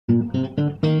So if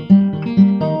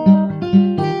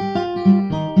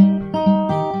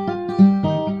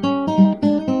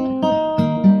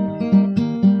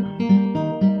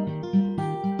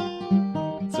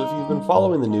you've been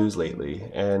following the news lately,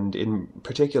 and in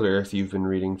particular if you've been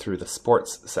reading through the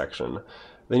sports section,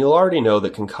 then you'll already know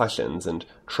that concussions and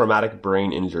traumatic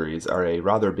brain injuries are a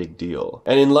rather big deal.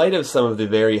 And in light of some of the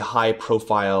very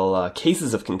high-profile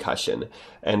cases of concussion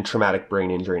and traumatic brain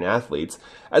injury in athletes,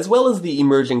 as well as the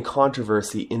emerging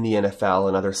controversy in the NFL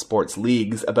and other sports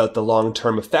leagues about the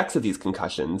long-term effects of these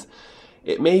concussions,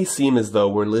 it may seem as though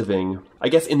we're living, I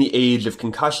guess, in the age of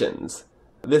concussions.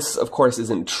 This, of course,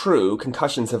 isn't true.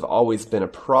 Concussions have always been a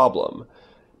problem.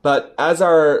 But as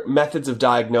our methods of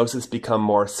diagnosis become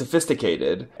more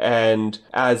sophisticated, and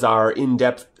as our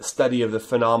in-depth study of the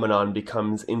phenomenon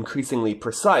becomes increasingly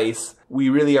precise, we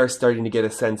really are starting to get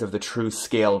a sense of the true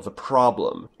scale of the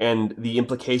problem, and the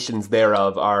implications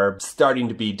thereof are starting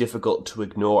to be difficult to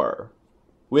ignore.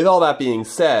 With all that being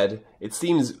said, it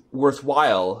seems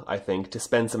worthwhile, I think, to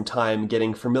spend some time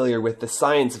getting familiar with the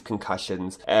science of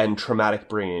concussions and traumatic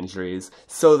brain injuries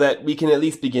so that we can at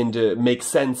least begin to make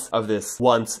sense of this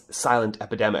once silent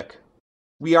epidemic.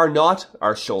 We are not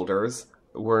our shoulders,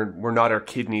 we're not our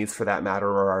kidneys for that matter,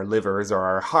 or our livers or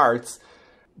our hearts,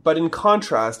 but in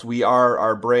contrast, we are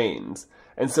our brains.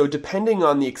 And so depending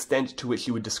on the extent to which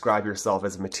you would describe yourself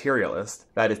as a materialist,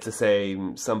 that is to say,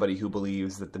 somebody who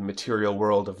believes that the material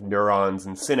world of neurons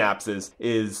and synapses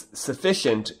is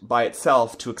sufficient by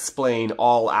itself to explain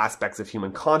all aspects of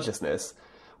human consciousness,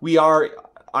 we are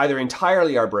either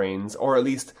entirely our brains, or at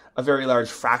least a very large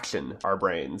fraction our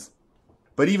brains.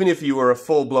 But even if you were a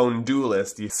full-blown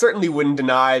dualist, you certainly wouldn't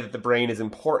deny that the brain is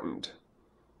important.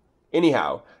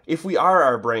 Anyhow, if we are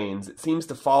our brains, it seems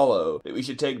to follow that we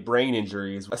should take brain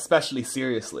injuries especially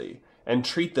seriously and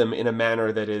treat them in a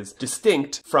manner that is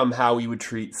distinct from how we would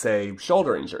treat, say,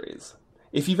 shoulder injuries.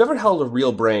 If you've ever held a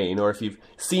real brain, or if you've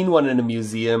seen one in a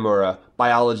museum or a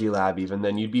biology lab even,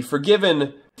 then you'd be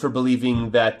forgiven for believing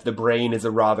that the brain is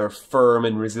a rather firm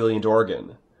and resilient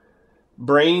organ.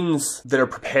 Brains that are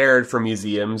prepared for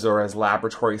museums or as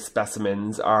laboratory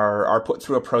specimens are put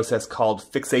through a process called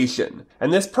fixation.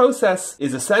 And this process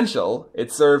is essential.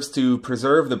 It serves to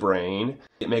preserve the brain.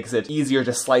 It makes it easier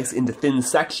to slice into thin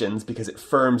sections because it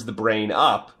firms the brain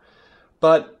up.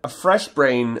 But a fresh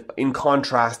brain, in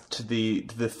contrast to the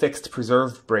fixed,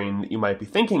 preserved brain that you might be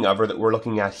thinking of or that we're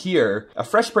looking at here, a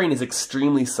fresh brain is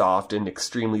extremely soft and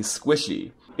extremely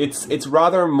squishy. It's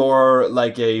rather more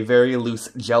like a very loose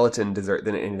gelatin dessert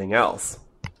than anything else.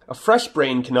 A fresh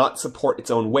brain cannot support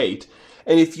its own weight,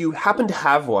 and if you happen to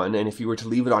have one, and if you were to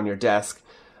leave it on your desk,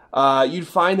 you'd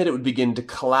find that it would begin to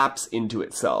collapse into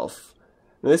itself.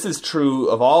 Now, this is true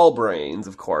of all brains,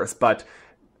 of course, but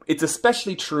it's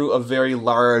especially true of very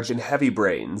large and heavy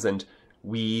brains, and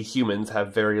we humans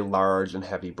have very large and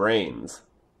heavy brains.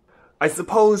 I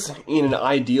suppose in an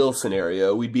ideal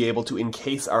scenario, we'd be able to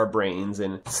encase our brains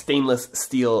in stainless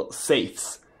steel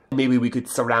safes. Maybe we could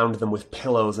surround them with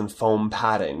pillows and foam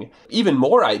padding. Even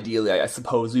more ideally, I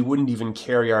suppose, we wouldn't even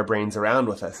carry our brains around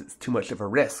with us. It's too much of a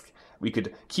risk. We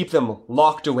could keep them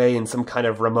locked away in some kind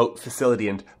of remote facility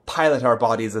and pilot our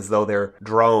bodies as though they're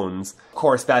drones. Of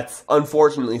course, that's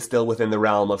unfortunately still within the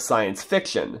realm of science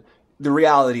fiction. The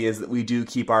reality is that we do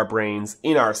keep our brains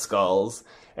in our skulls,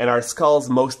 and our skulls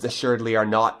most assuredly are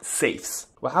not safes.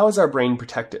 Well, how is our brain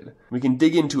protected? We can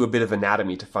dig into a bit of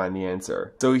anatomy to find the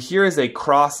answer. So here is a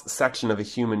cross-section of a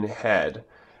human head,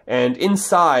 and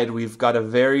inside we've got a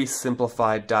very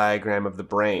simplified diagram of the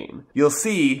brain. You'll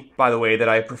see, by the way, that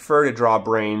I prefer to draw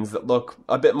brains that look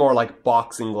a bit more like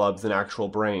boxing gloves than actual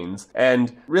brains.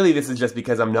 And really this is just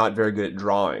because I'm not very good at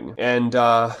drawing. And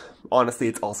honestly,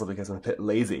 it's also because I'm a bit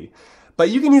lazy. But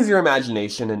you can use your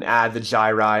imagination and add the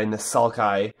gyri and the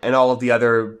sulci and all of the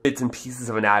other bits and pieces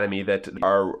of anatomy that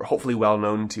are hopefully well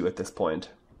known to you at this point.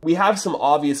 We have some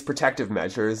obvious protective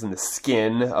measures in the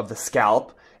skin of the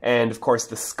scalp and of course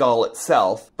the skull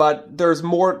itself, but there's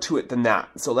more to it than that.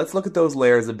 So let's look at those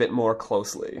layers a bit more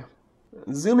closely.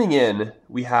 Zooming in,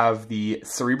 we have the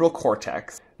cerebral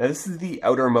cortex. Now this is the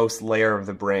outermost layer of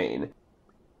the brain.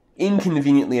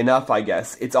 Inconveniently enough, I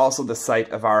guess, it's also the site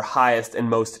of our highest and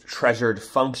most treasured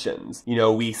functions. You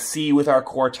know, we see with our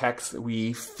cortex,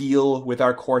 we feel with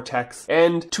our cortex,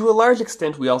 and to a large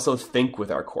extent we also think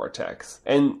with our cortex.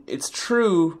 And it's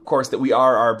true, of course, that we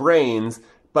are our brains,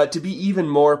 but to be even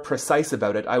more precise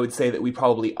about it, I would say that we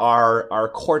probably are our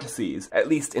cortices, at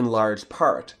least in large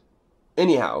part.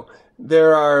 Anyhow,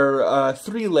 there are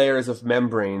 3 layers of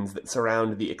membranes that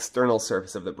surround the external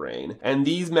surface of the brain, and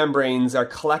these membranes are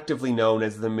collectively known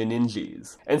as the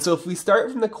meninges. And so if we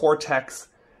start from the cortex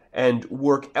and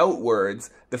work outwards,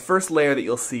 the first layer that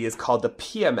you'll see is called the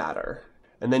pia mater.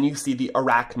 And then you see the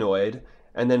arachnoid,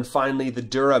 and then finally the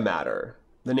dura mater.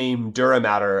 The name dura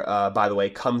mater, by the way,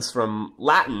 comes from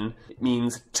Latin. It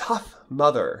means tough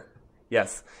mother.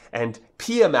 Yes, and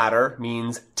pia mater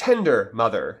means tender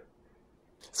mother.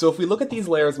 So if we look at these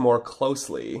layers more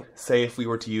closely, say if we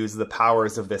were to use the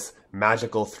powers of this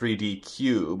magical 3D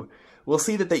cube, we'll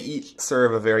see that they each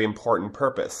serve a very important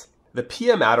purpose. The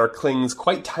pia mater clings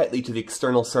quite tightly to the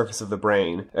external surface of the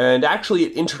brain, and actually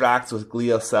it interacts with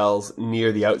glial cells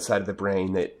near the outside of the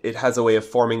brain. It has a way of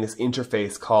forming this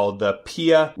interface called the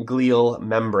pia glial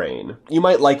membrane. You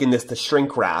might liken this to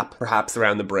shrink wrap, perhaps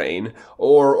around the brain,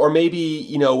 or maybe,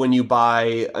 you know, when you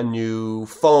buy a new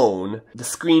phone, the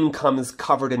screen comes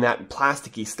covered in that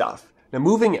plasticky stuff. Now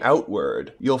moving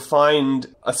outward, you'll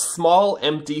find a small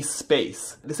empty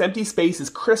space. This empty space is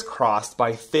crisscrossed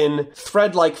by thin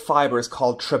thread-like fibers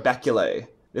called trabeculae.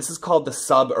 This is called the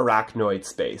subarachnoid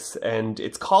space, and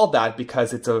it's called that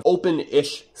because it's an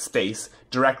open-ish space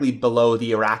directly below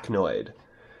the arachnoid.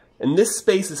 And this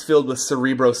space is filled with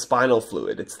cerebrospinal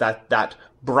fluid. It's that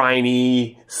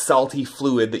briny, salty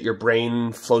fluid that your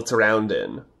brain floats around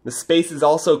in. The space is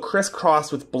also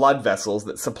crisscrossed with blood vessels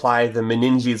that supply the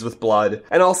meninges with blood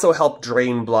and also help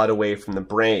drain blood away from the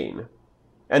brain.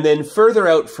 And then further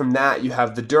out from that you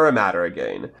have the dura mater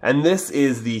again, and this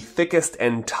is the thickest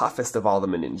and toughest of all the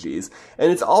meninges,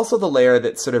 and it's also the layer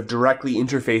that sort of directly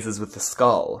interfaces with the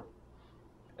skull.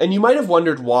 And you might have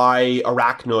wondered why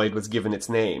arachnoid was given its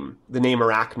name. The name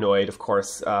arachnoid, of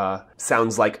course,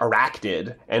 sounds like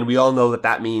arachnid, and we all know that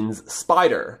that means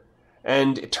spider.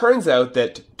 And it turns out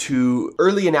that to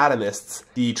early anatomists,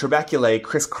 the trabeculae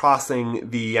crisscrossing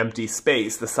the empty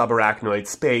space, the subarachnoid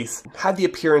space, had the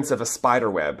appearance of a spider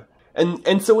web.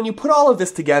 And so when you put all of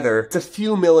this together, it's a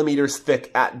few millimeters thick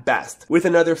at best, with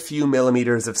another few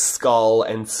millimeters of skull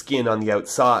and skin on the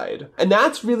outside. And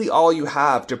that's really all you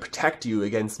have to protect you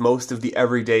against most of the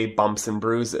everyday bumps and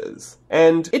bruises.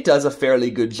 And it does a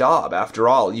fairly good job, after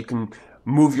all. You can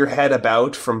move your head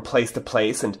about from place to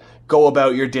place and go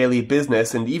about your daily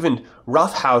business and even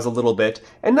roughhouse a little bit,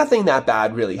 and nothing that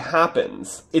bad really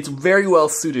happens. It's very well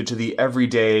suited to the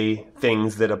everyday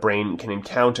things that a brain can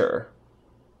encounter.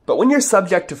 But when you're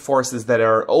subject to forces that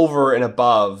are over and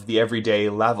above the everyday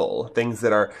level, things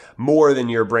that are more than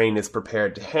your brain is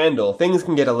prepared to handle, things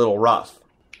can get a little rough.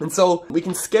 And so we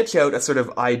can sketch out a sort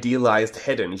of idealized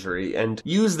head injury and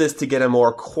use this to get a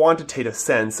more quantitative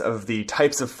sense of the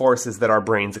types of forces that our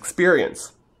brains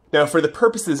experience. Now, for the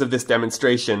purposes of this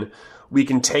demonstration, we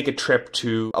can take a trip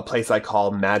to a place I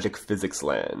call Magic Physics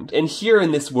Land. And here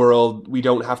in this world, we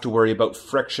don't have to worry about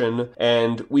friction,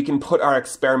 and we can put our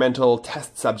experimental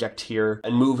test subject here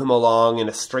and move him along in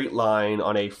a straight line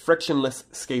on a frictionless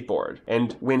skateboard.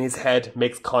 And when his head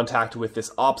makes contact with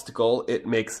this obstacle, it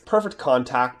makes perfect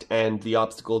contact and the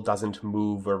obstacle doesn't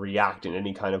move or react in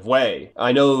any kind of way.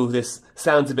 I know this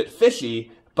sounds a bit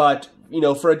fishy, but you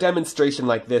know, for a demonstration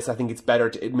like this, I think it's better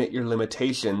to admit your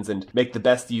limitations and make the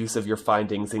best use of your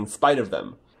findings in spite of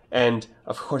them. And,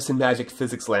 of course, in Magic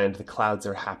Physics Land, the clouds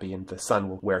are happy and the sun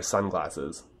will wear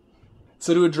sunglasses.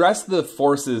 So to address the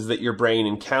forces that your brain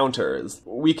encounters,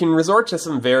 we can resort to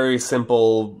some very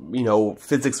simple, you know,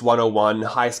 Physics 101,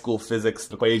 high school physics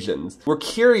equations. We're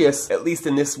curious, at least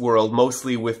in this world,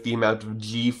 mostly with the amount of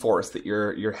g-force that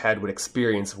your head would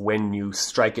experience when you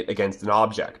strike it against an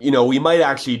object. You know, we might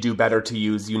actually do better to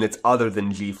use units other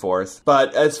than g-force,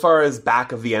 but as far as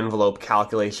back-of-the-envelope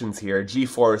calculations here,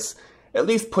 g-force at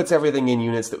least puts everything in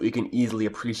units that we can easily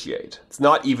appreciate. It's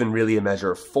not even really a measure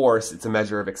of force, it's a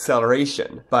measure of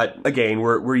acceleration. But again,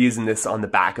 we're using this on the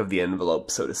back of the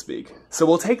envelope, so to speak. So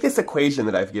we'll take this equation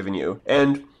that I've given you,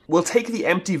 and we'll take the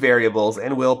empty variables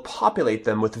and we'll populate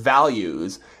them with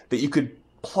values that you could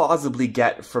plausibly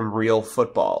get from real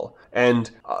football. And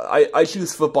I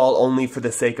choose football only for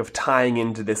the sake of tying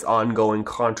into this ongoing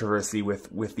controversy with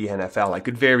the NFL. I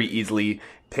could very easily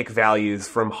pick values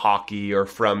from hockey or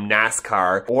from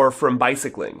NASCAR or from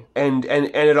bicycling, and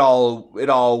it all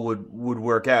would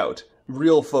work out.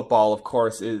 Real football, of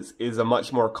course, is a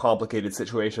much more complicated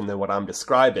situation than what I'm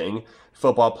describing.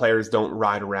 Football players don't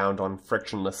ride around on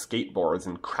frictionless skateboards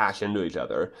and crash into each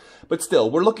other. But still,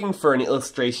 we're looking for an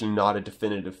illustration, not a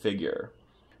definitive figure.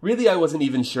 Really, I wasn't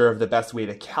even sure of the best way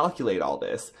to calculate all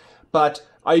this, but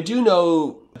I do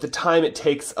know the time it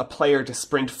takes a player to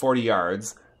sprint 40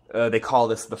 yards, they call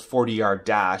this the 40-yard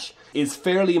dash, is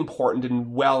fairly important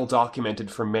and well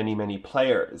documented for many, many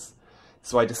players.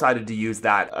 So I decided to use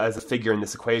that as a figure in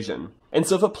this equation. And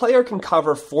so if a player can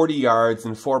cover 40 yards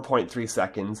in 4.3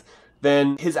 seconds,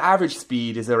 then his average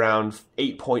speed is around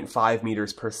 8.5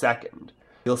 meters per second.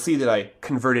 You'll see that I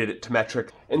converted it to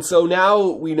metric. And so now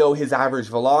we know his average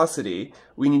velocity.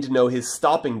 We need to know his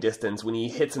stopping distance when he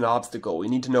hits an obstacle. We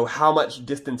need to know how much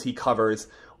distance he covers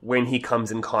when he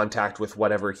comes in contact with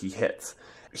whatever he hits.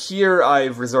 Here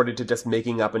I've resorted to just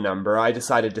making up a number. I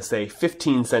decided to say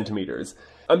 15 centimeters.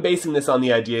 I'm basing this on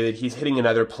the idea that he's hitting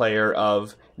another player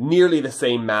of nearly the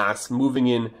same mass, moving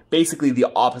in basically the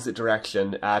opposite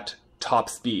direction at top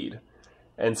speed.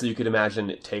 And so you could imagine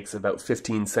it takes about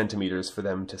 15 centimeters for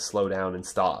them to slow down and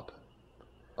stop.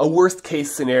 A worst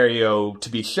case scenario, to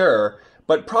be sure,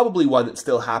 but probably one that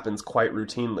still happens quite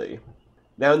routinely.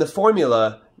 Now in the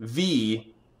formula, v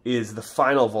is the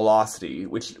final velocity,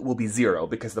 which will be 0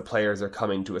 because the players are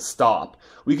coming to a stop.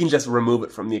 We can just remove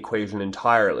it from the equation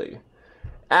entirely.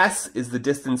 S is the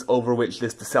distance over which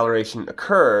this deceleration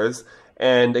occurs,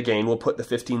 and again, we'll put the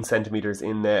 15 centimeters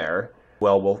in there.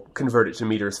 Well, we'll convert it to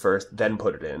meters first, then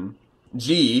put it in.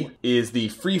 G is the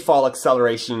free fall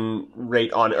acceleration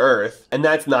rate on Earth, and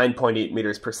that's 9.8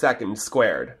 meters per second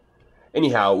squared.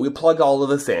 Anyhow, we plug all of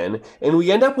this in, and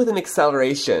we end up with an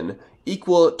acceleration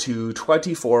equal to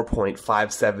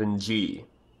 24.57 g.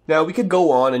 Now, we could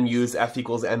go on and use F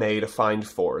equals ma to find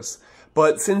force,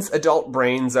 but since adult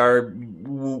brains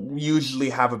usually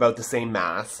have about the same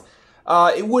mass,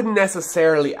 it wouldn't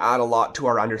necessarily add a lot to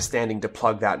our understanding to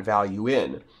plug that value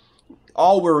in.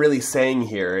 All we're really saying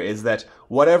here is that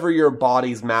whatever your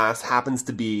body's mass happens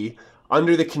to be,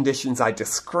 under the conditions I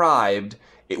described,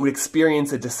 it would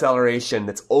experience a deceleration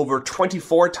that's over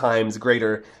 24 times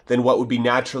greater than what would be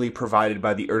naturally provided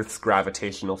by the Earth's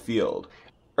gravitational field.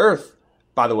 Earth,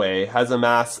 by the way, has a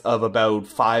mass of about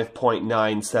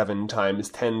 5.97 times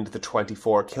 10 to the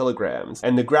 24 kilograms,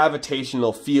 and the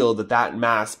gravitational field that that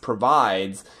mass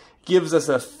provides gives us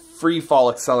a free fall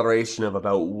acceleration of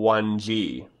about 1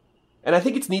 g. And I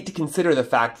think it's neat to consider the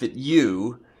fact that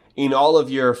you, in all of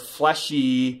your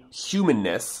fleshy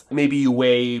humanness, maybe you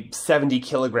weigh 70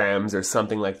 kilograms or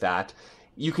something like that,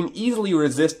 you can easily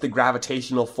resist the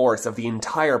gravitational force of the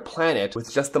entire planet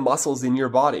with just the muscles in your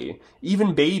body.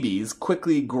 Even babies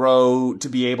quickly grow to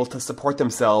be able to support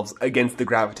themselves against the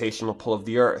gravitational pull of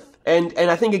the Earth. And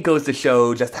I think it goes to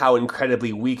show just how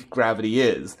incredibly weak gravity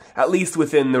is, at least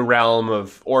within the realm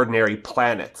of ordinary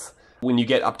planets. When you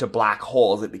get up to black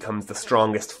holes, it becomes the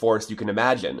strongest force you can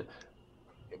imagine.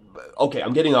 Okay,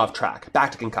 I'm getting off track.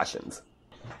 Back to concussions.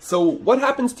 So what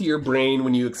happens to your brain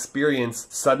when you experience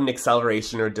sudden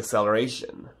acceleration or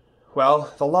deceleration?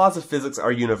 Well, the laws of physics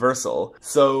are universal,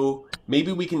 so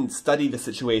maybe we can study the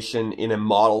situation in a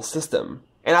model system.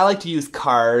 And I like to use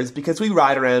cars because we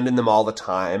ride around in them all the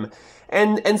time,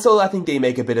 and so I think they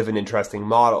make a bit of an interesting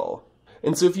model.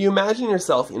 And so if you imagine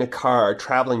yourself in a car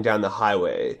traveling down the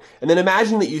highway, and then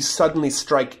imagine that you suddenly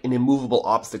strike an immovable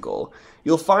obstacle,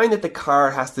 you'll find that the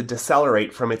car has to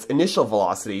decelerate from its initial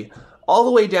velocity all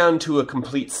the way down to a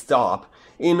complete stop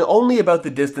in only about the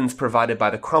distance provided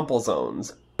by the crumple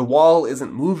zones. The wall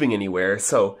isn't moving anywhere,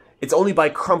 so it's only by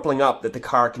crumpling up that the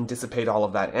car can dissipate all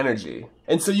of that energy.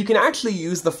 And so you can actually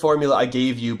use the formula I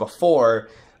gave you before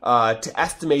to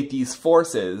estimate these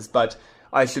forces, but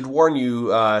I should warn you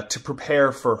to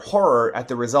prepare for horror at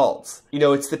the results. You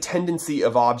know, it's the tendency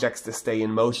of objects to stay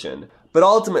in motion. But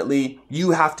ultimately,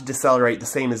 you have to decelerate the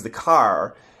same as the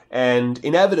car, and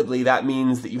inevitably that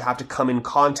means that you have to come in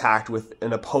contact with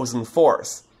an opposing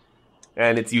force.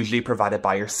 And it's usually provided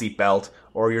by your seatbelt,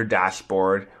 or your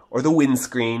dashboard, or the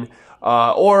windscreen,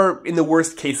 or in the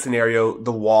worst case scenario,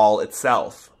 the wall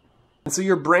itself. And so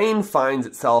your brain finds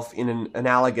itself in an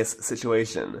analogous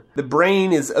situation. The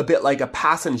brain is a bit like a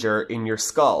passenger in your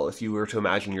skull, if you were to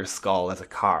imagine your skull as a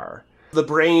car. The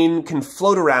brain can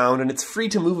float around and it's free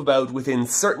to move about within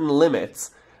certain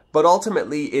limits, but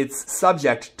ultimately it's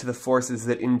subject to the forces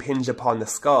that impinge upon the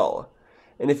skull.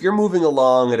 And if you're moving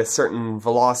along at a certain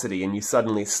velocity and you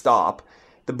suddenly stop,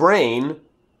 the brain,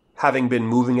 having been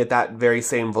moving at that very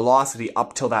same velocity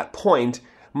up till that point,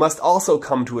 must also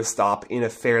come to a stop in a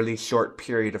fairly short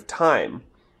period of time.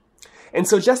 And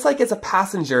so just like as a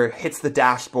passenger hits the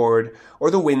dashboard,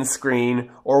 or the windscreen,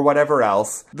 or whatever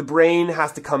else, the brain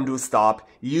has to come to a stop,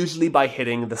 usually by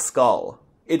hitting the skull.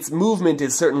 Its movement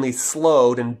is certainly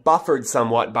slowed and buffered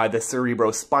somewhat by the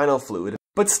cerebrospinal fluid,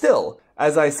 but still,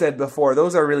 as I said before,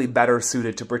 those are really better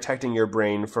suited to protecting your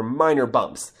brain from minor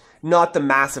bumps, not the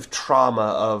massive trauma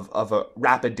of a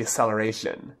rapid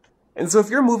deceleration. And so if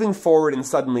you're moving forward and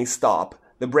suddenly stop,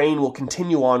 the brain will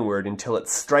continue onward until it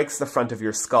strikes the front of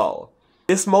your skull.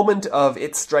 This moment of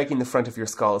it striking the front of your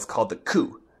skull is called the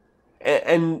coup.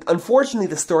 And unfortunately,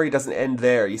 the story doesn't end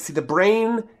there. You see, the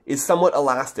brain is somewhat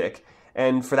elastic,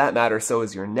 and for that matter, so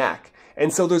is your neck.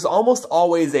 And so there's almost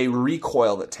always a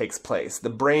recoil that takes place. The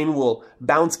brain will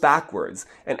bounce backwards,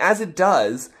 and as it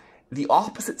does, the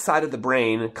opposite side of the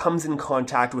brain comes in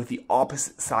contact with the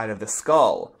opposite side of the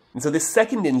skull. And so this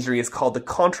second injury is called the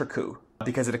contre-coup,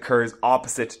 because it occurs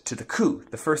opposite to the coup,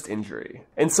 the first injury.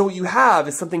 And so what you have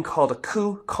is something called a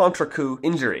coup-contre-coup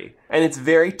injury, and it's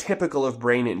very typical of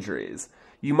brain injuries.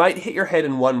 You might hit your head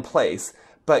in one place,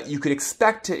 but you could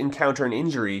expect to encounter an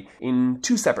injury in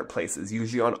two separate places,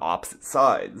 usually on opposite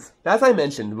sides. As I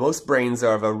mentioned, most brains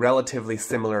are of a relatively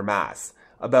similar mass,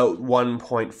 about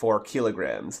 1.4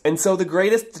 kilograms. And so the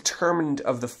greatest determinant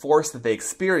of the force that they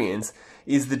experience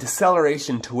is the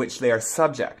deceleration to which they are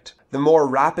subject. The more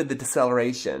rapid the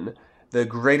deceleration, the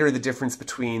greater the difference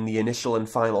between the initial and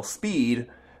final speed,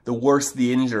 the worse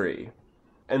the injury.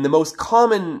 And the most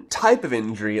common type of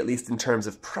injury, at least in terms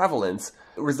of prevalence,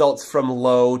 results from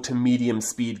low to medium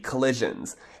speed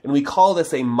collisions. And we call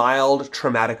this a mild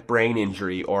traumatic brain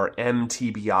injury, or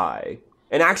MTBI.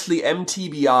 And actually,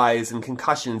 MTBIs and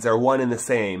concussions are one and the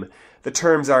same. The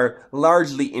terms are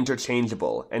largely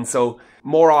interchangeable, and so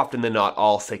more often than not,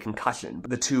 all say concussion.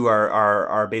 The two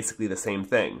are basically the same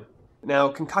thing. Now,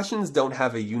 concussions don't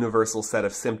have a universal set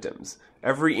of symptoms.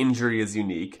 Every injury is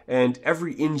unique, and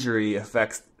every injury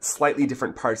affects slightly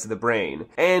different parts of the brain,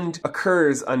 and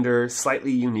occurs under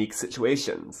slightly unique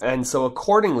situations. And so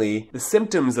accordingly, the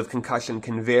symptoms of concussion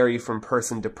can vary from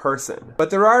person to person.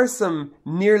 But there are some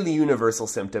nearly universal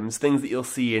symptoms, things that you'll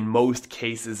see in most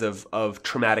cases of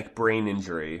traumatic brain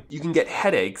injury. You can get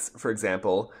headaches, for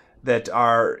example, that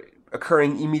are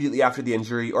occurring immediately after the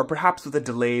injury, or perhaps with a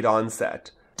delayed onset.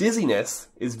 Dizziness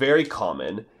is very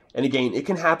common, and again, it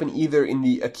can happen either in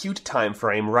the acute time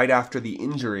frame right after the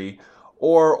injury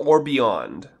or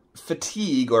beyond.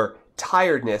 Fatigue or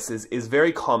tiredness is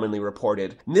very commonly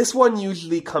reported. And this one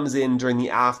usually comes in during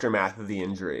the aftermath of the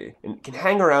injury and can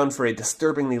hang around for a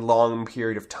disturbingly long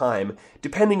period of time,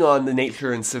 depending on the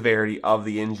nature and severity of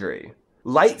the injury.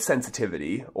 Light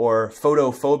sensitivity, or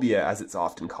photophobia as it's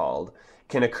often called,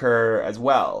 can occur as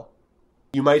well.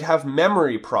 You might have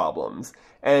memory problems,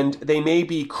 and they may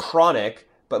be chronic,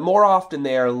 but more often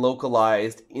they are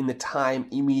localized in the time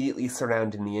immediately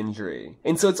surrounding the injury.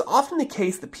 And so it's often the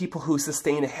case that people who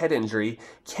sustain a head injury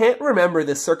can't remember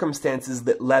the circumstances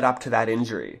that led up to that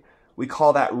injury. We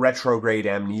call that retrograde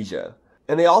amnesia.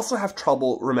 And they also have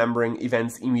trouble remembering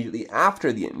events immediately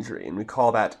after the injury, and we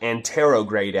call that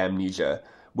anterograde amnesia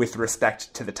with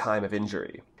respect to the time of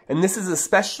injury. And this is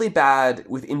especially bad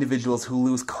with individuals who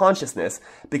lose consciousness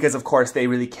because, of course, they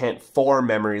really can't form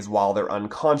memories while they're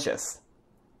unconscious.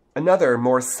 Another,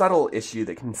 more subtle issue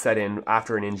that can set in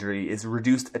after an injury is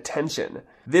reduced attention.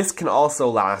 This can also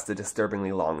last a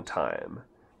disturbingly long time.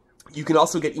 You can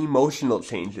also get emotional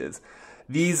changes.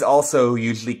 These also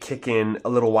usually kick in a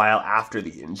little while after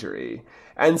the injury.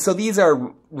 And so these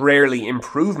are rarely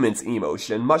improvements in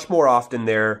emotion. Much more often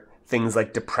they're things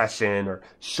like depression or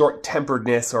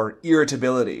short-temperedness or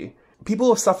irritability. People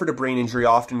who have suffered a brain injury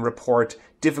often report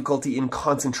difficulty in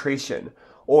concentration,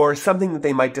 or something that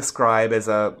they might describe as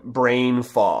a brain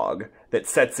fog that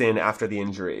sets in after the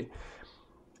injury.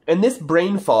 And this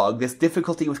brain fog, this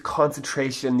difficulty with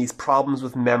concentration, these problems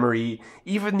with memory,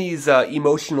 even these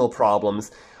emotional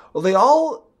problems, well, they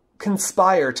all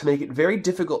conspire to make it very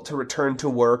difficult to return to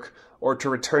work or to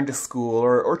return to school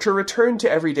or to return to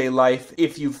everyday life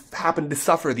if you've happened to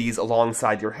suffer these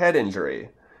alongside your head injury.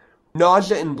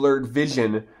 Nausea and blurred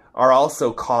vision are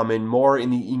also common more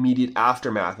in the immediate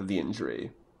aftermath of the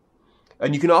injury.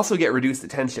 And you can also get reduced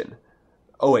attention.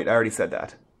 Oh wait, I already said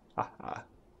that.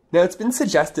 Now, it's been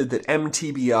suggested that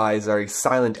MTBIs are a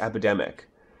silent epidemic.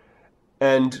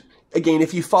 And again,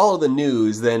 if you follow the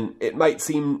news, then it might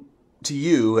seem to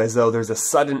you as though there's a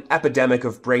sudden epidemic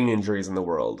of brain injuries in the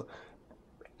world.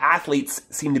 Athletes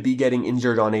seem to be getting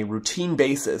injured on a routine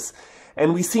basis,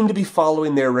 and we seem to be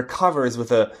following their recovers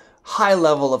with a high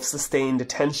level of sustained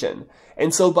attention.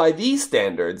 And so by these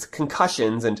standards,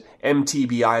 concussions and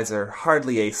MTBIs are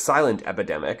hardly a silent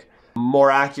epidemic.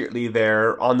 More accurately,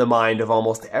 they're on the mind of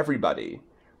almost everybody.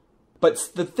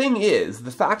 But the thing is,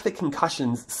 the fact that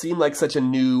concussions seem like such a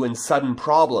new and sudden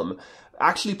problem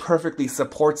actually perfectly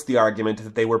supports the argument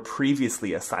that they were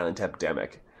previously a silent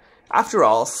epidemic. After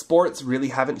all, sports really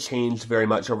haven't changed very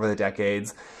much over the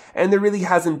decades, and there really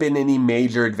hasn't been any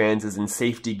major advances in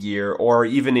safety gear or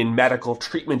even in medical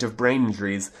treatment of brain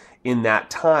injuries in that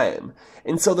time.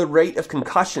 And so the rate of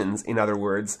concussions, in other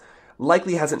words,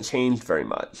 likely hasn't changed very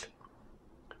much.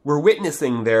 We're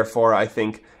witnessing, therefore, I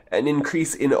think, an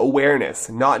increase in awareness,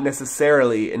 not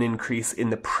necessarily an increase in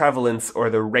the prevalence or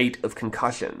the rate of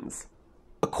concussions.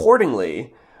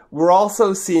 Accordingly, we're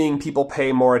also seeing people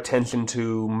pay more attention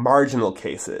to marginal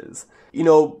cases. You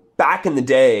know, back in the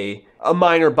day, a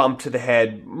minor bump to the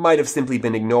head might have simply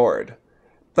been ignored.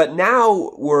 But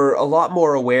now we're a lot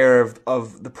more aware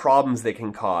of the problems they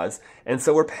can cause, and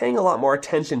so we're paying a lot more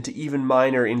attention to even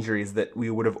minor injuries that we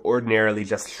would have ordinarily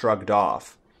just shrugged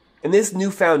off. And this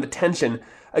newfound attention,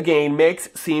 again, makes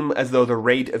it seem as though the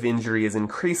rate of injury is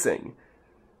increasing.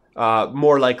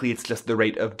 More likely it's just the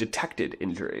rate of detected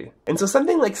injury. And so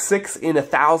something like 6 in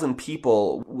 1,000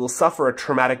 people will suffer a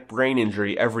traumatic brain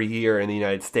injury every year in the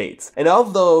United States. And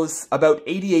of those, about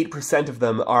 88% of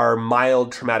them are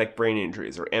mild traumatic brain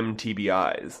injuries, or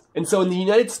MTBIs. And so in the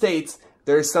United States,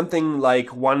 there's something like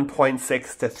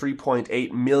 1.6 to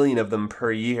 3.8 million of them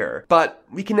per year. But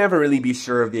we can never really be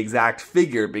sure of the exact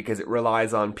figure because it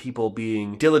relies on people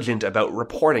being diligent about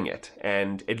reporting it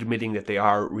and admitting that they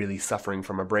are really suffering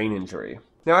from a brain injury.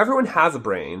 Now, everyone has a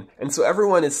brain, and so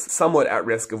everyone is somewhat at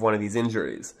risk of one of these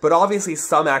injuries. But obviously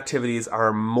some activities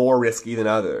are more risky than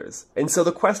others. And so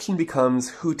the question becomes,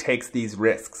 who takes these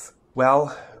risks?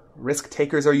 Well, risk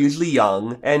takers are usually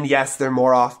young, and yes, they're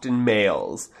more often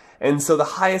males. And so the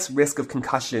highest risk of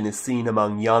concussion is seen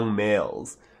among young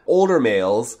males. Older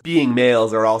males, being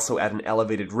males, are also at an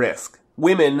elevated risk.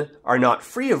 Women are not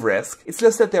free of risk, it's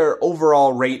just that their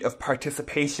overall rate of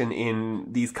participation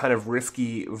in these kind of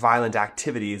risky, violent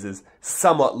activities is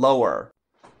somewhat lower.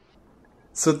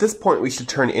 So at this point we should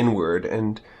turn inward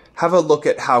and have a look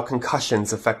at how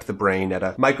concussions affect the brain at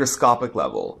a microscopic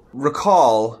level.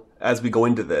 Recall, as we go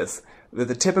into this, that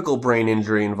the typical brain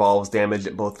injury involves damage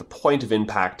at both the point of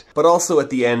impact, but also at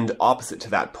the end opposite to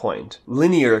that point.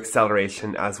 Linear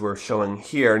acceleration, as we're showing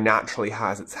here, naturally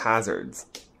has its hazards.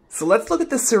 So let's look at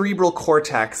the cerebral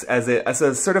cortex as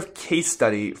a sort of case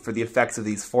study for the effects of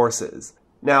these forces.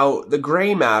 Now, the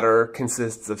gray matter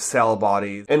consists of cell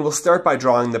bodies, and we'll start by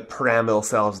drawing the pyramidal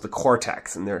cells of the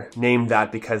cortex, and they're named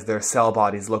that because their cell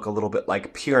bodies look a little bit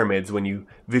like pyramids when you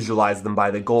visualize them by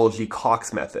the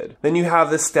Golgi-Cox method. Then you have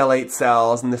the stellate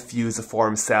cells and the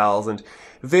fusiform cells and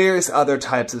various other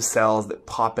types of cells that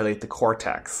populate the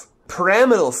cortex.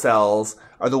 Pyramidal cells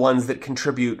are the ones that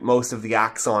contribute most of the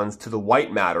axons to the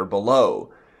white matter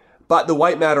below. But the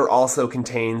white matter also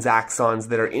contains axons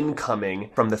that are incoming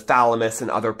from the thalamus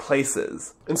and other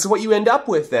places. And so what you end up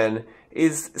with then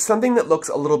is something that looks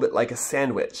a little bit like a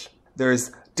sandwich.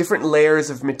 There's different layers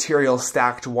of material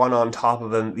stacked one on top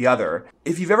of the other.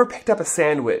 If you've ever picked up a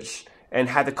sandwich and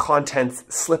had the contents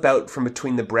slip out from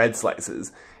between the bread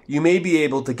slices, you may be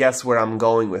able to guess where I'm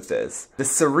going with this. The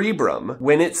cerebrum,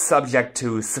 when it's subject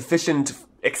to sufficient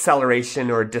acceleration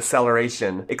or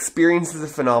deceleration, experiences a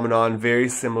phenomenon very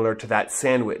similar to that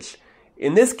sandwich.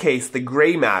 In this case, the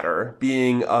gray matter,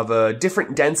 being of a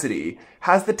different density,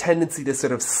 has the tendency to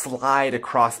sort of slide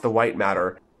across the white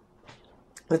matter.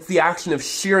 It's the action of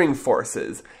shearing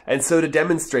forces, and so to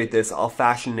demonstrate this, I'll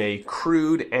fashion a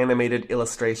crude animated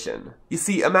illustration. You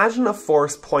see, imagine a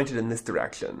force pointed in this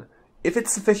direction. If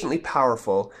it's sufficiently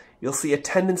powerful, you'll see a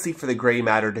tendency for the gray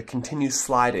matter to continue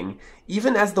sliding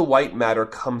even as the white matter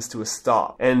comes to a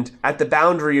stop. And at the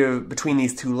boundary between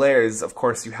these two layers, of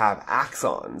course, you have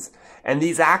axons. And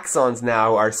these axons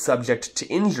now are subject to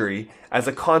injury as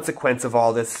a consequence of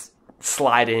all this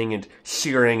sliding and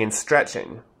shearing and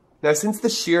stretching. Now, since the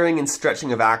shearing and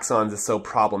stretching of axons is so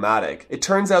problematic, it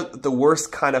turns out that the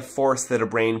worst kind of force that a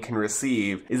brain can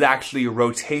receive is actually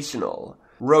rotational.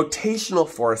 Rotational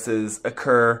forces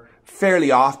occur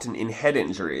fairly often in head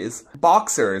injuries.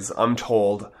 Boxers, I'm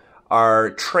told, are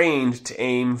trained to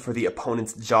aim for the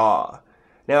opponent's jaw.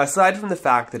 Now, aside from the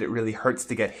fact that it really hurts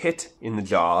to get hit in the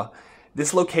jaw,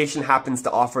 this location happens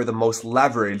to offer the most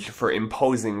leverage for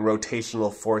imposing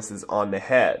rotational forces on the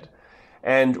head.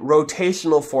 And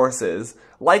rotational forces,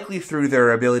 likely through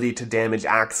their ability to damage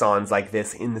axons like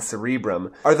this in the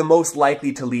cerebrum, are the most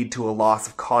likely to lead to a loss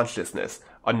of consciousness,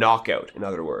 a knockout, in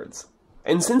other words.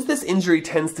 And since this injury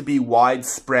tends to be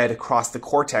widespread across the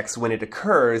cortex when it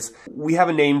occurs, we have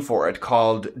a name for it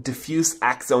called diffuse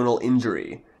axonal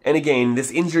injury. And again,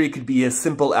 this injury could be as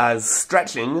simple as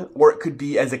stretching, or it could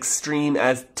be as extreme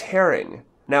as tearing.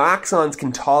 Now, axons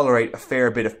can tolerate a fair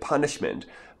bit of punishment,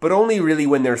 but only really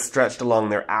when they're stretched along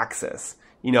their axis.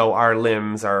 You know, our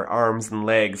limbs, our arms and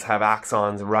legs have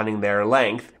axons running their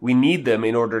length. We need them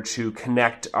in order to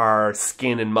connect our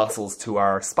skin and muscles to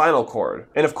our spinal cord.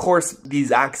 And of course,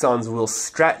 these axons will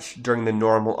stretch during the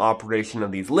normal operation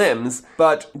of these limbs,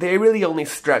 but they really only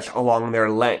stretch along their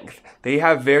length. They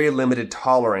have very limited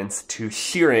tolerance to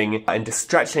shearing and to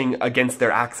stretching against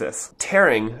their axis.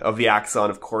 Tearing of the axon,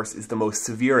 of course, is the most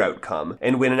severe outcome.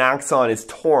 And when an axon is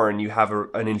torn, you have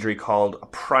an injury called a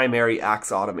primary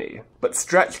axotomy. But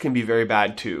stretch can be very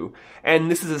bad too.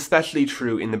 And this is especially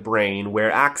true in the brain,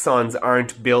 where axons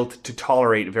aren't built to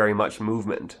tolerate very much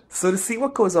movement. So to see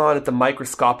what goes on at the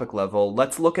microscopic level,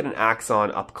 let's look at an axon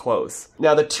up close.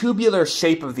 Now the tubular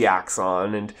shape of the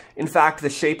axon, and in fact the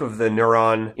shape of the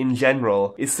neuron in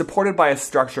general, is supported by a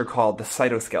structure called the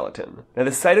cytoskeleton. Now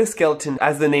the cytoskeleton,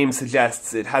 as the name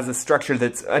suggests, it has a structure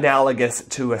that's analogous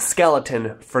to a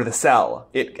skeleton for the cell.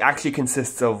 It actually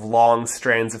consists of long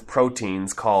strands of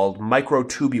proteins called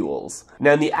microtubules.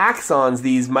 Now in the axons,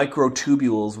 these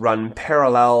microtubules run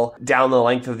parallel down the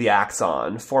length of the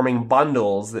axon, forming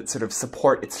bundles that sort of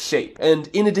support its shape. And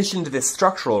in addition to this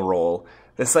structural role,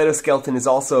 the cytoskeleton is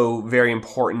also very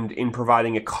important in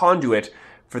providing a conduit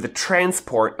for the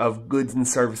transport of goods and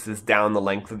services down the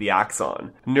length of the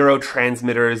axon.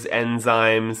 Neurotransmitters,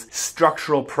 enzymes,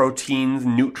 structural proteins,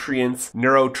 nutrients,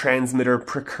 neurotransmitter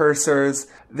precursors,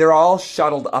 they're all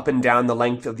shuttled up and down the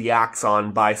length of the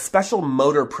axon by special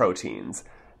motor proteins.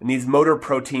 And these motor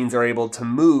proteins are able to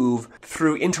move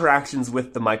through interactions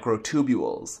with the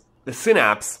microtubules. The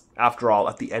synapse, after all,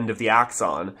 at the end of the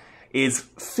axon, is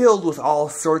filled with all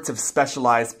sorts of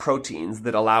specialized proteins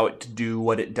that allow it to do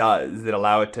what it does, that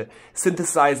allow it to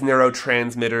synthesize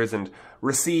neurotransmitters and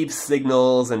receive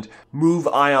signals and move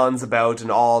ions about and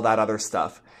all that other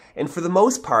stuff. And for the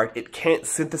most part, it can't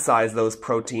synthesize those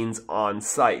proteins on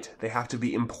site. They have to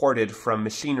be imported from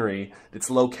machinery that's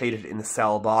located in the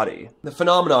cell body. The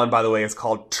phenomenon, by the way, is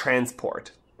called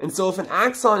transport. And so if an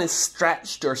axon is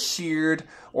stretched or sheared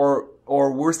or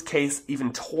worst case,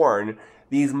 even torn,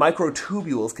 these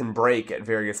microtubules can break at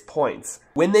various points.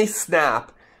 When they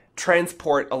snap,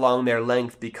 transport along their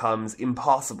length becomes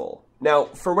impossible. Now,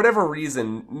 for whatever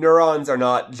reason, neurons are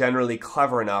not generally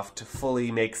clever enough to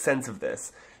fully make sense of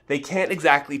this. They can't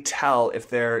exactly tell if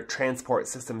their transport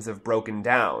systems have broken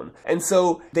down. And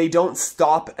so they don't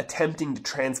stop attempting to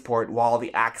transport while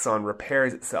the axon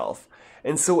repairs itself.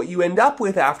 And so what you end up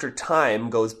with after time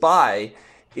goes by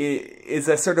is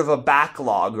a sort of a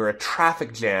backlog or a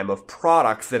traffic jam of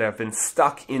products that have been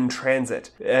stuck in transit,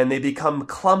 and they become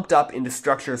clumped up into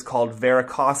structures called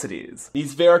varicosities.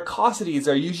 These varicosities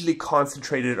are usually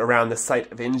concentrated around the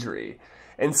site of injury,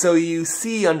 and so you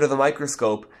see under the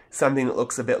microscope something that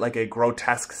looks a bit like a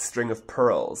grotesque string of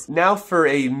pearls. Now for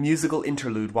a musical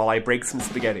interlude while I break some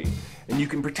spaghetti, and you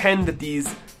can pretend that these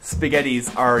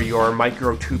spaghettis are your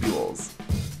microtubules.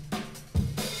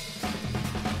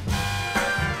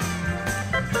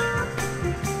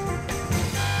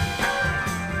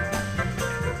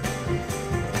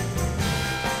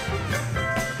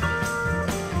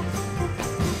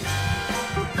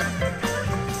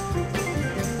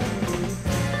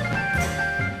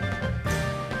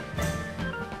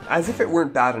 As if it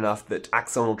weren't bad enough that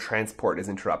axonal transport is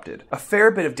interrupted, a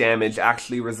fair bit of damage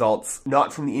actually results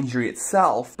not from the injury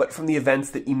itself, but from the events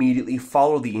that immediately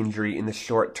follow the injury in the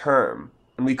short term.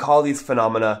 And we call these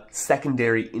phenomena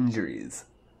secondary injuries.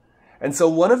 And so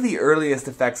one of the earliest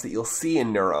effects that you'll see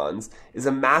in neurons is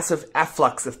a massive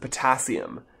efflux of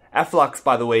potassium. Efflux,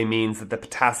 by the way, means that the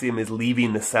potassium is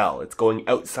leaving the cell. It's going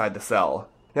outside the cell.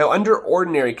 Now, under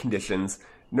ordinary conditions,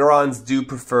 neurons do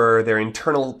prefer their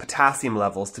internal potassium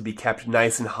levels to be kept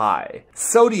nice and high.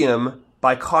 Sodium,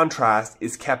 by contrast,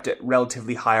 is kept at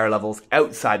relatively higher levels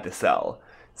outside the cell,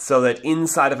 so that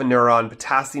inside of a neuron,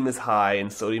 potassium is high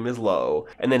and sodium is low,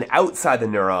 and then outside the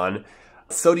neuron,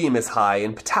 sodium is high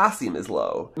and potassium is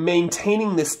low.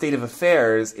 Maintaining this state of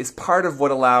affairs is part of what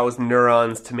allows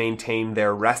neurons to maintain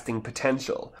their resting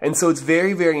potential. And so it's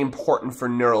very, very important for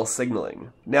neural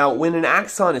signaling. Now, when an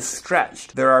axon is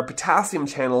stretched, there are potassium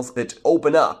channels that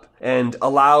open up and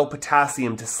allow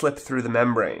potassium to slip through the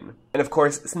membrane. And of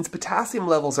course, since potassium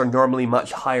levels are normally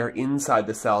much higher inside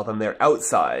the cell than they're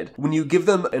outside, when you give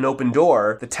them an open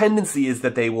door, the tendency is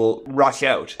that they will rush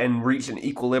out and reach an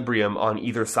equilibrium on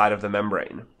either side of the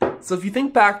membrane. So if you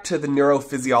think back to the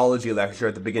neurophysiology lecture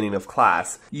at the beginning of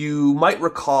class, you might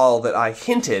recall that I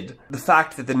hinted the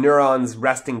fact that the neuron's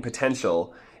resting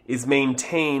potential is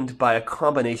maintained by a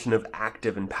combination of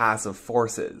active and passive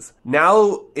forces.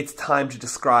 Now it's time to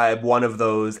describe one of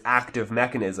those active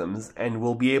mechanisms, and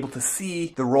we'll be able to see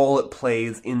the role it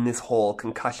plays in this whole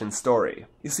concussion story.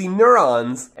 You see,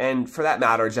 neurons, and for that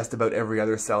matter just about every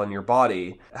other cell in your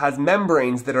body, has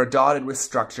membranes that are dotted with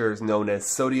structures known as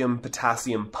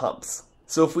sodium-potassium pumps.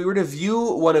 So if we were to view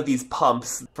one of these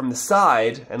pumps from the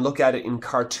side and look at it in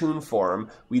cartoon form,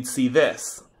 we'd see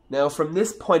this. Now from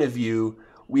this point of view,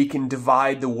 we can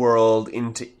divide the world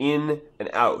into in and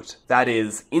out. That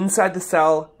is, inside the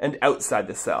cell and outside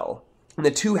the cell. And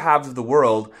the two halves of the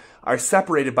world are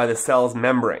separated by the cell's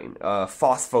membrane, a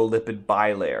phospholipid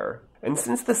bilayer. And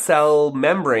since the cell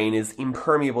membrane is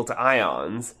impermeable to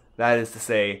ions, that is to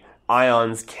say,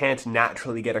 ions can't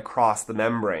naturally get across the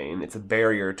membrane, it's a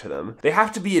barrier to them, they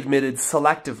have to be admitted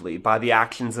selectively by the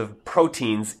actions of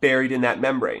proteins buried in that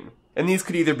membrane. And these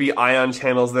could either be ion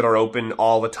channels that are open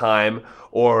all the time,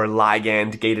 or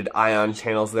ligand-gated ion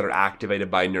channels that are activated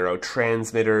by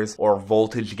neurotransmitters, or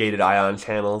voltage-gated ion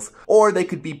channels, or they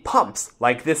could be pumps,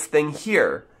 like this thing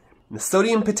here. The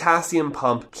sodium-potassium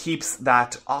pump keeps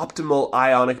that optimal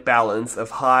ionic balance of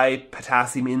high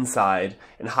potassium inside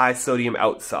and high sodium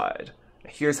outside.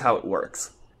 Here's how it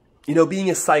works. You know, being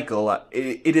a cycle,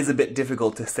 it is a bit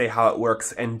difficult to say how it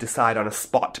works and decide on a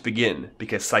spot to begin,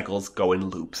 because cycles go in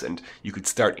loops and you could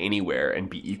start anywhere and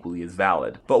be equally as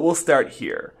valid. But we'll start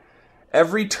here.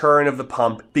 Every turn of the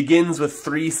pump begins with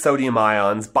 3 sodium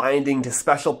ions binding to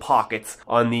special pockets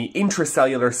on the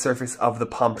intracellular surface of the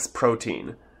pump's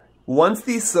protein. Once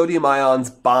these sodium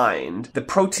ions bind, the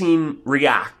protein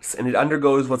reacts and it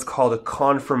undergoes what's called a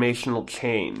conformational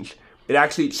change. It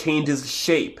actually changes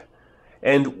shape.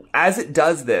 And as it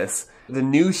does this, the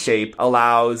new shape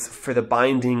allows for the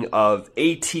binding of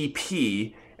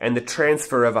ATP and the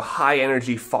transfer of a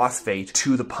high-energy phosphate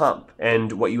to the pump.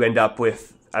 And what you end up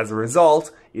with as a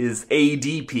result is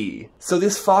ADP. So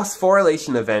this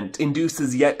phosphorylation event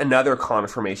induces yet another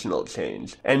conformational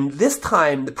change. And this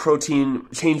time the protein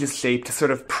changes shape to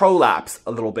sort of prolapse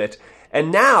a little bit.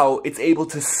 And now it's able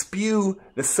to spew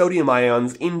the sodium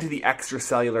ions into the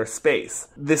extracellular space.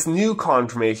 This new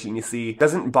conformation, you see,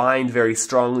 doesn't bind very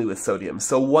strongly with sodium.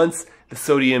 So once the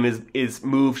sodium is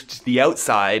moved to the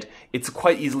outside, it's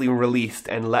quite easily released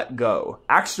and let go.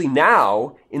 Actually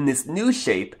now, in this new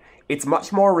shape, it's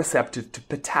much more receptive to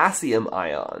potassium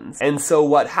ions. And so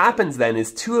what happens then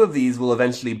is 2 of these will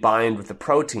eventually bind with the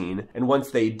protein, and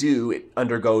once they do, it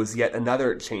undergoes yet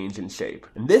another change in shape.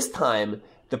 And this time,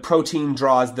 the protein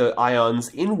draws the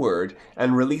ions inward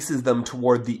and releases them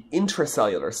toward the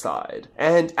intracellular side.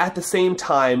 And at the same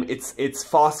time, its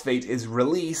phosphate is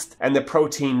released and the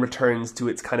protein returns to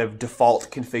its kind of default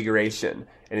configuration,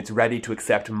 and it's ready to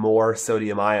accept more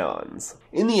sodium ions.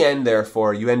 In the end,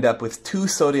 therefore, you end up with 2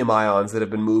 sodium ions that have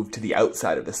been moved to the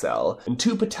outside of the cell, and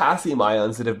 2 potassium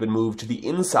ions that have been moved to the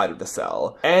inside of the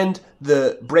cell, and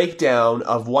the breakdown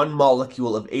of 1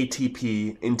 molecule of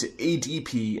ATP into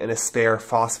ADP and a spare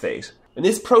phosphate. And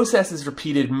this process is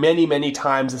repeated many, many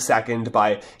times a second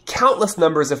by countless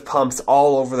numbers of pumps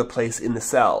all over the place in the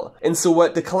cell. And so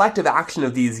what the collective action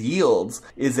of these yields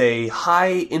is a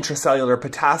high intracellular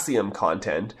potassium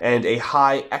content and a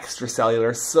high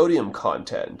extracellular sodium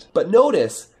content. But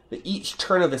notice that each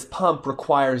turn of this pump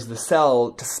requires the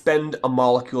cell to spend a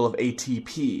molecule of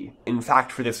ATP. In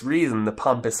fact, for this reason, the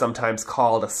pump is sometimes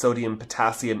called a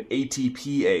sodium-potassium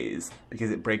ATPase, because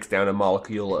it breaks down a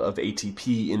molecule of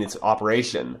ATP in its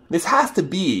operation. This has to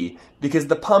be because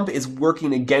the pump is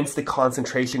working against the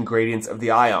concentration gradients of the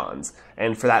ions,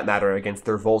 and for that matter, against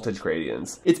their voltage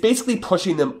gradients. It's basically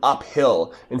pushing them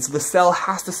uphill, and so the cell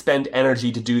has to spend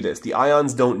energy to do this. The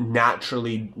ions don't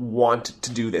naturally want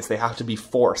to do this. They have to be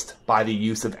forced by the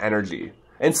use of energy.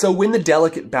 And so when the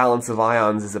delicate balance of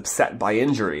ions is upset by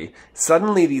injury,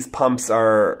 suddenly these pumps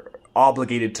are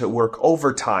obligated to work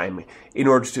overtime in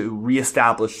order to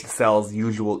reestablish the cell's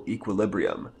usual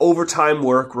equilibrium. Overtime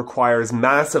work requires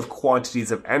massive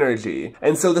quantities of energy,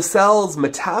 and so the cell's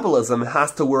metabolism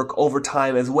has to work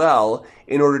overtime as well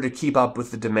in order to keep up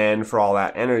with the demand for all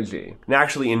that energy. And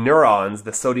actually in neurons,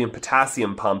 the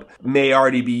sodium-potassium pump may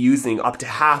already be using up to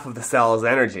half of the cell's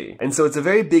energy. And so it's a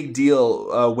very big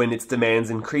deal when its demands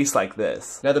increase like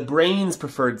this. Now the brain's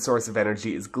preferred source of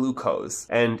energy is glucose,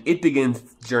 and it begins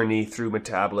its journey through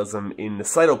metabolism in the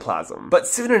cytoplasm. But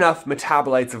soon enough,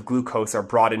 metabolites of glucose are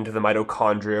brought into the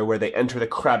mitochondria where they enter the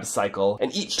Krebs cycle,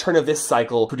 and each turn of this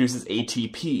cycle produces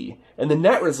ATP. And the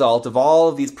net result of all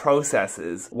of these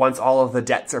processes, once all of the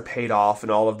debts are paid off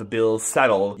and all of the bills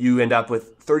settle, you end up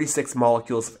with 36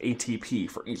 molecules of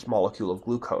ATP for each molecule of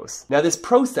glucose. Now this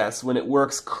process, when it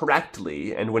works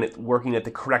correctly and when it's working at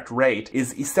the correct rate,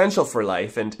 is essential for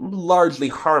life and largely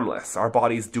harmless. Our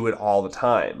bodies do it all the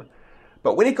time.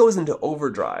 But when it goes into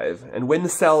overdrive, and when the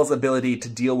cell's ability to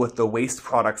deal with the waste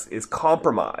products is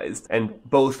compromised, and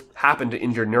both happen to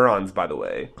injure neurons, by the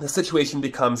way, the situation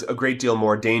becomes a great deal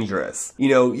more dangerous. You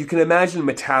know, you can imagine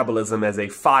metabolism as a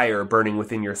fire burning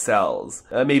within your cells.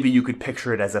 Maybe you could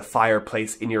picture it as a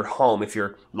fireplace in your home if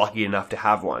you're lucky enough to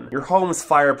have one. Your home's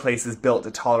fireplace is built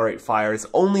to tolerate fires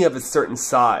only of a certain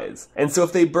size, and so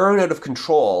if they burn out of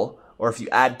control, or if you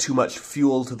add too much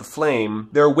fuel to the flame,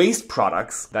 their waste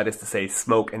products, that is to say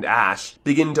smoke and ash,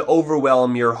 begin to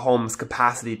overwhelm your home's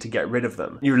capacity to get rid of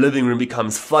them. Your living room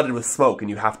becomes flooded with smoke and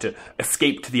you have to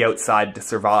escape to the outside to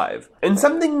survive. And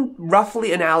something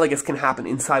roughly analogous can happen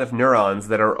inside of neurons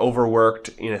that are overworked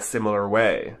in a similar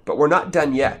way. But we're not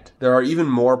done yet. There are even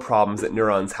more problems that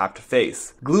neurons have to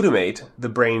face. Glutamate, the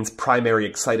brain's primary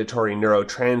excitatory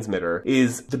neurotransmitter,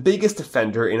 is the biggest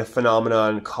offender in a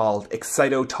phenomenon called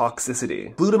excitotoxicity.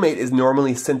 Glutamate is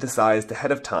normally synthesized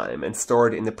ahead of time and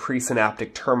stored in the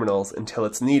presynaptic terminals until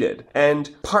it's needed. And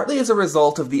partly as a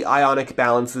result of the ionic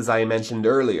balances I mentioned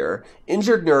earlier,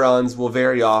 injured neurons will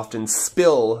very often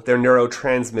spill their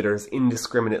neurotransmitters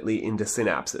indiscriminately into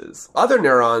synapses. Other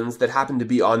neurons that happen to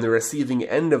be on the receiving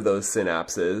end of those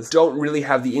synapses don't really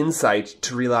have the insight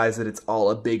to realize that it's all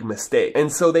a big mistake.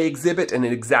 And so they exhibit an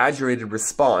exaggerated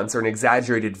response, or an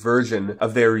exaggerated version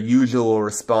of their usual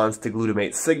response to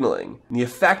glutamate signaling. And the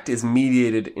effect is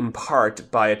mediated in part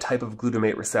by a type of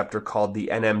glutamate receptor called the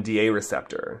NMDA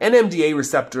receptor. NMDA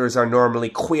receptors are normally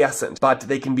quiescent, but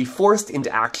they can be forced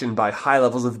into action by high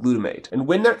levels of glutamate. And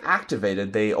when they're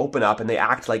activated, they open up and they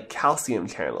act like calcium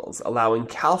channels, allowing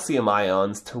calcium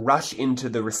ions to rush into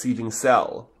the receiving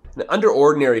cell. Now, under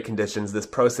ordinary conditions, this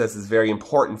process is very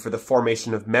important for the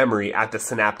formation of memory at the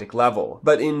synaptic level.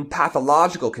 But in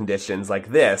pathological conditions like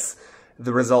this,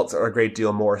 the results are a great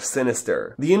deal more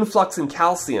sinister. The influx in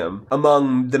calcium,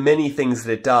 among the many things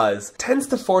that it does, tends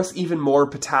to force even more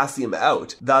potassium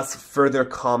out, thus further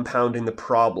compounding the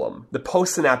problem. The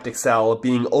postsynaptic cell,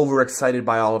 being overexcited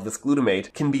by all of this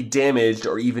glutamate, can be damaged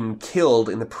or even killed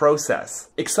in the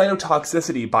process.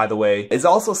 Excitotoxicity, by the way, is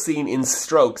also seen in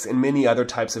strokes and many other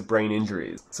types of brain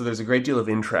injuries, so there's a great deal of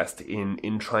interest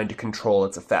in trying to control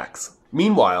its effects.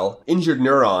 Meanwhile, injured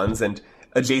neurons and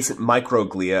adjacent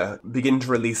microglia begin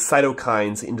to release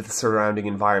cytokines into the surrounding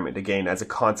environment, again as a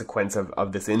consequence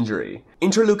of this injury.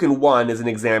 Interleukin-1 is an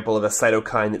example of a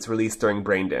cytokine that's released during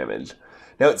brain damage.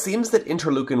 Now it seems that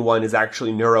interleukin-1 is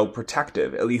actually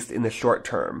neuroprotective, at least in the short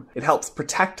term. It helps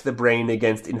protect the brain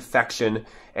against infection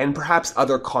and perhaps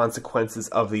other consequences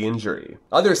of the injury.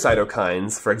 Other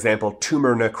cytokines, for example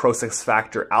tumor necrosis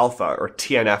factor alpha, or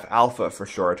TNF-alpha for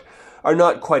short, are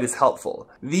not quite as helpful.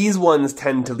 These ones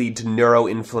tend to lead to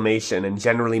neuroinflammation and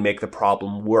generally make the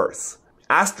problem worse.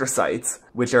 Astrocytes,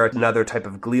 which are another type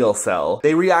of glial cell,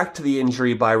 they react to the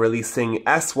injury by releasing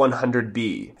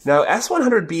S100B. Now,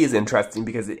 S100B is interesting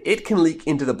because it can leak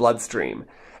into the bloodstream.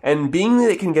 And being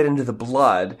that it can get into the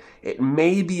blood, it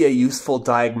may be a useful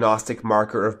diagnostic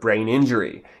marker of brain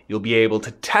injury. You'll be able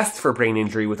to test for brain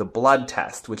injury with a blood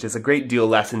test, which is a great deal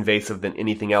less invasive than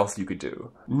anything else you could do.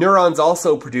 Neurons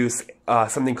also produce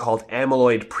something called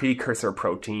amyloid precursor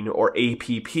protein, or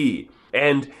APP.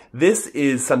 And this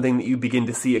is something that you begin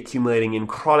to see accumulating in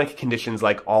chronic conditions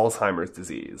like Alzheimer's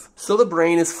disease. So the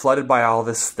brain is flooded by all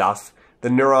this stuff, the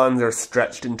neurons are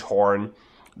stretched and torn,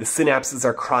 the synapses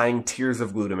are crying tears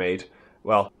of glutamate.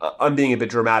 Well, I'm being a bit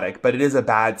dramatic, but it is a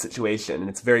bad situation, and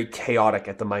it's very chaotic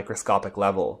at the microscopic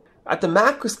level. At the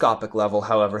macroscopic level,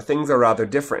 however, things are rather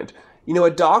different. You know,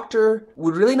 a doctor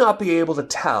would really not be able to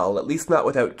tell, at least not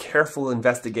without careful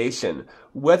investigation,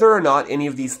 whether or not any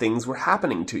of these things were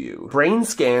happening to you. Brain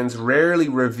scans rarely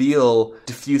reveal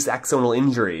diffuse axonal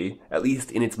injury, at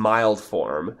least in its mild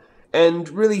form. And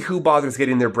really, who bothers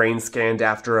getting their brain scanned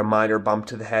after a minor bump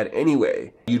to the head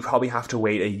anyway? You'd probably have to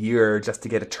wait a year just to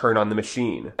get a turn on the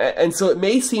machine. And so it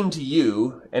may seem to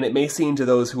you, and it may seem to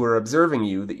those who are observing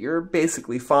you, that you're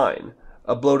basically fine.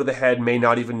 A blow to the head may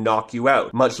not even knock you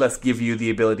out, much less give you the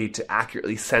ability to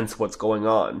accurately sense what's going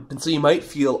on. And so you might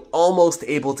feel almost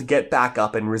able to get back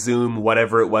up and resume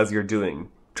whatever it was you're doing.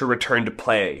 To return to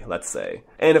play, let's say.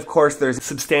 And of course, there's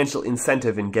substantial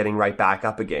incentive in getting right back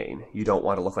up again. You don't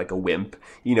want to look like a wimp,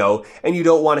 you know, and you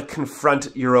don't want to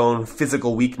confront your own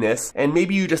physical weakness, and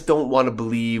maybe you just don't want to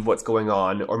believe what's going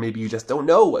on, or maybe you just don't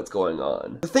know what's going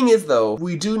on. The thing is, though,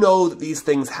 we do know that these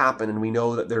things happen, and we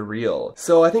know that they're real.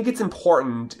 So I think it's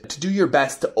important to do your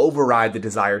best to override the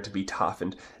desire to be tough,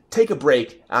 and take a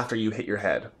break after you hit your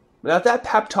head. Now, if that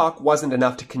pep talk wasn't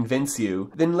enough to convince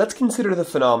you, then let's consider the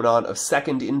phenomenon of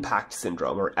second impact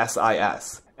syndrome, or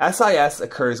SIS. SIS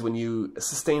occurs when you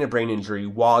sustain a brain injury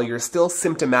while you're still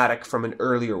symptomatic from an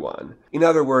earlier one. In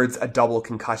other words, a double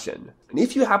concussion. And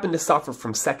if you happen to suffer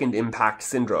from second impact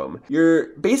syndrome, you're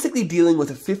basically dealing with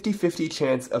a 50-50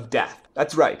 chance of death.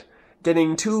 That's right.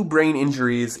 Getting 2 brain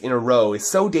injuries in a row is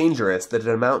so dangerous that it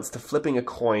amounts to flipping a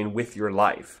coin with your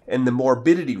life. And the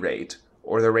morbidity rate,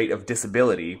 or the rate of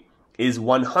disability, is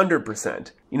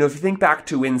 100%. You know, if you think back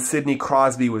to when Sidney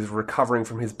Crosby was recovering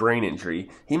from his brain injury,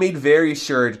 he made very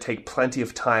sure to take plenty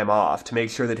of time off to make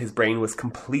sure that his brain was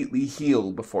completely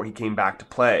healed before he came back to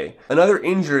play. Another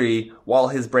injury while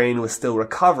his brain was still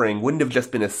recovering wouldn't have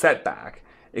just been a setback.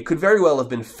 It could very well have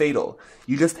been fatal.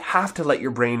 You just have to let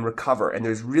your brain recover, and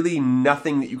there's really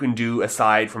nothing that you can do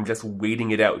aside from just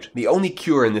waiting it out. The only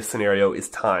cure in this scenario is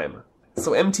time.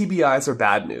 So MTBIs are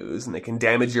bad news, and they can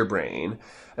damage your brain,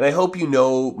 and I hope you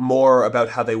know more about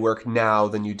how they work now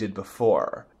than you did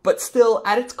before. But still,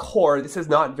 at its core, this is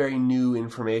not very new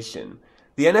information.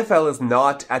 The NFL is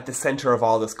not at the center of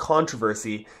all this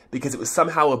controversy because it was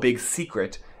somehow a big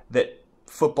secret that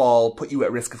football put you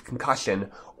at risk of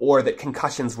concussion, or that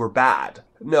concussions were bad.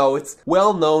 No, it's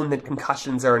well known that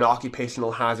concussions are an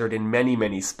occupational hazard in many,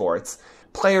 many sports.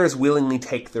 Players willingly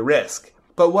take the risk.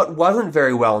 But what wasn't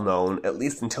very well known, at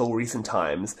least until recent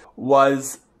times,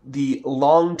 was the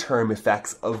long-term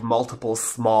effects of multiple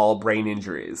small brain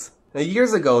injuries. Now,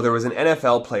 years ago, there was an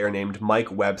NFL player named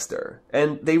Mike Webster,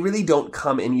 and they really don't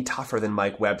come any tougher than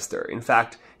Mike Webster. In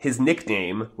fact, his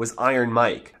nickname was Iron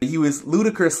Mike. He was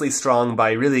ludicrously strong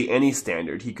by really any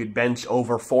standard. He could bench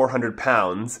over 400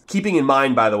 pounds, keeping in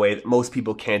mind, by the way, that most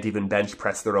people can't even bench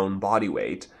press their own body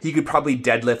weight. He could probably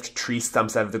deadlift tree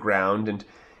stumps out of the ground, and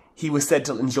he was said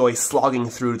to enjoy slogging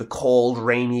through the cold,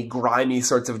 rainy, grimy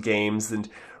sorts of games, and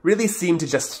really seemed to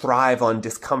just thrive on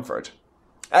discomfort.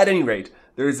 At any rate,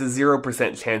 there is a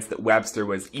 0% chance that Webster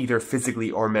was either physically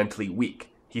or mentally weak.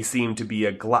 He seemed to be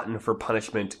a glutton for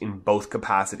punishment in both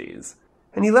capacities.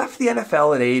 And he left the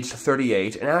NFL at age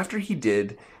 38, and after he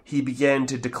did, he began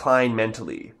to decline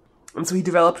mentally. And so he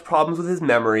developed problems with his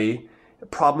memory,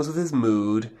 problems with his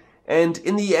mood, and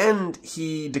in the end,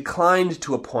 he declined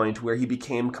to a point where he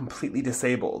became completely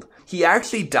disabled. He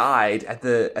actually died at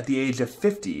the age of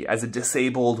 50 as a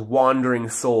disabled, wandering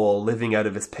soul living out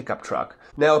of his pickup truck.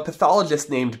 Now, a pathologist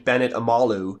named Bennett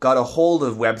Amalu got a hold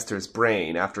of Webster's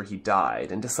brain after he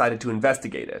died and decided to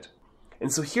investigate it.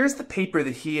 And so here's the paper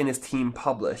that he and his team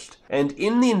published. And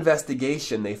in the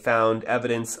investigation, they found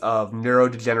evidence of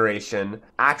neurodegeneration,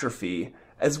 atrophy,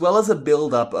 as well as a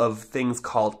buildup of things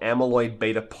called amyloid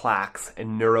beta plaques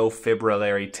and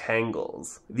neurofibrillary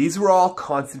tangles. These were all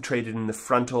concentrated in the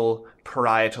frontal,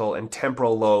 parietal, and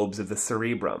temporal lobes of the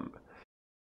cerebrum.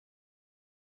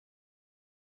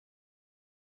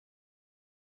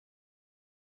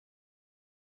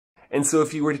 And so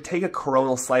if you were to take a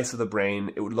coronal slice of the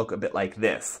brain, it would look a bit like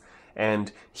this.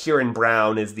 And here in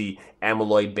brown is the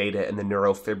amyloid beta and the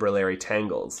neurofibrillary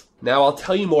tangles. Now, I'll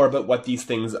tell you more about what these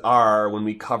things are when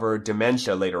we cover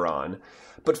dementia later on,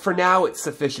 but for now it's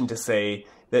sufficient to say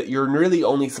that you're really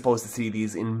only supposed to see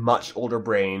these in much older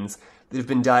brains that have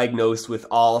been diagnosed with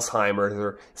Alzheimer's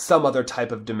or some other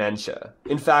type of dementia.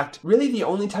 In fact, really the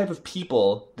only type of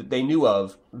people that they knew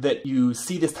of that you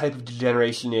see this type of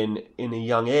degeneration in a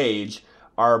young age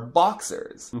are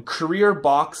boxers. And career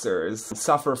boxers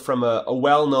suffer from a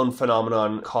well-known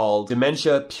phenomenon called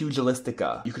dementia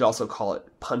pugilistica. You could also call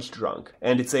it punch drunk.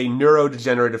 And it's a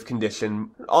neurodegenerative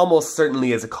condition, almost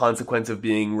certainly as a consequence of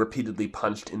being repeatedly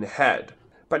punched in the head.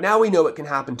 But now we know it can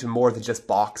happen to more than just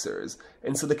boxers,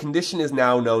 and so the condition is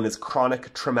now known as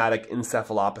chronic traumatic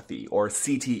encephalopathy, or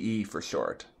CTE for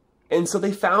short. And so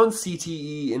they found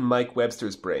CTE in Mike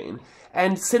Webster's brain,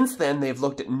 and since then they've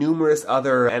looked at numerous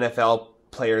other NFL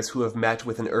players who have met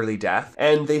with an early death,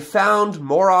 and they found,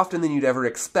 more often than you'd ever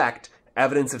expect,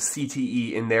 evidence of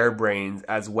CTE in their brains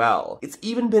as well. It's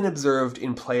even been observed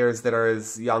in players that are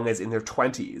as young as in their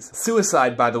 20s.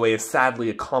 Suicide, by the way, is sadly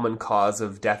a common cause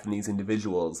of death in these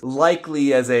individuals,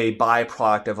 likely as a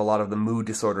byproduct of a lot of the mood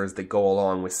disorders that go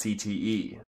along with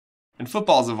CTE. And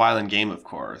football's a violent game, of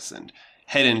course, and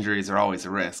head injuries are always a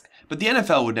risk. But the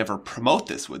NFL would never promote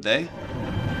this, would they?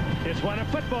 It's one of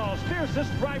football's fiercest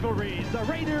rivalries, the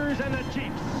Raiders and the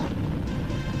Chiefs,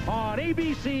 on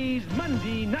ABC's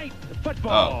Monday Night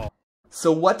Football. Oh.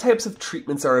 So what types of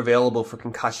treatments are available for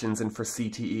concussions and for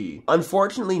CTE?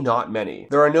 Unfortunately, not many.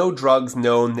 There are no drugs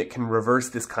known that can reverse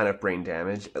this kind of brain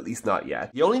damage, at least not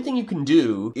yet. The only thing you can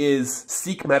do is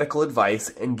seek medical advice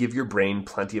and give your brain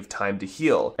plenty of time to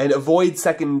heal, and avoid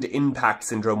second impact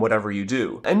syndrome whatever you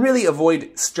do. And really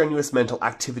avoid strenuous mental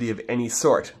activity of any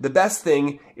sort. The best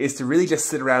thing is to really just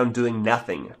sit around doing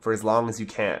nothing for as long as you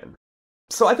can.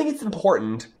 So I think it's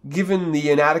important, given the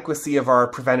inadequacy of our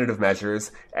preventative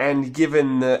measures, and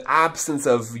given the absence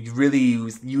of really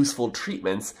useful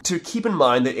treatments, to keep in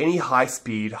mind that any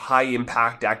high-speed,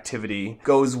 high-impact activity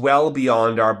goes well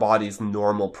beyond our body's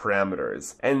normal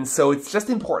parameters. And so it's just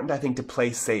important, I think, to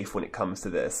play safe when it comes to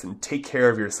this, and take care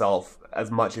of yourself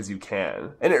as much as you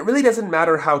can. And it really doesn't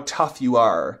matter how tough you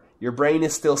are. Your brain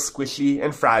is still squishy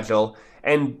and fragile,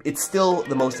 and it's still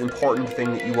the most important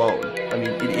thing that you own. I mean,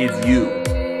 it is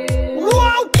you.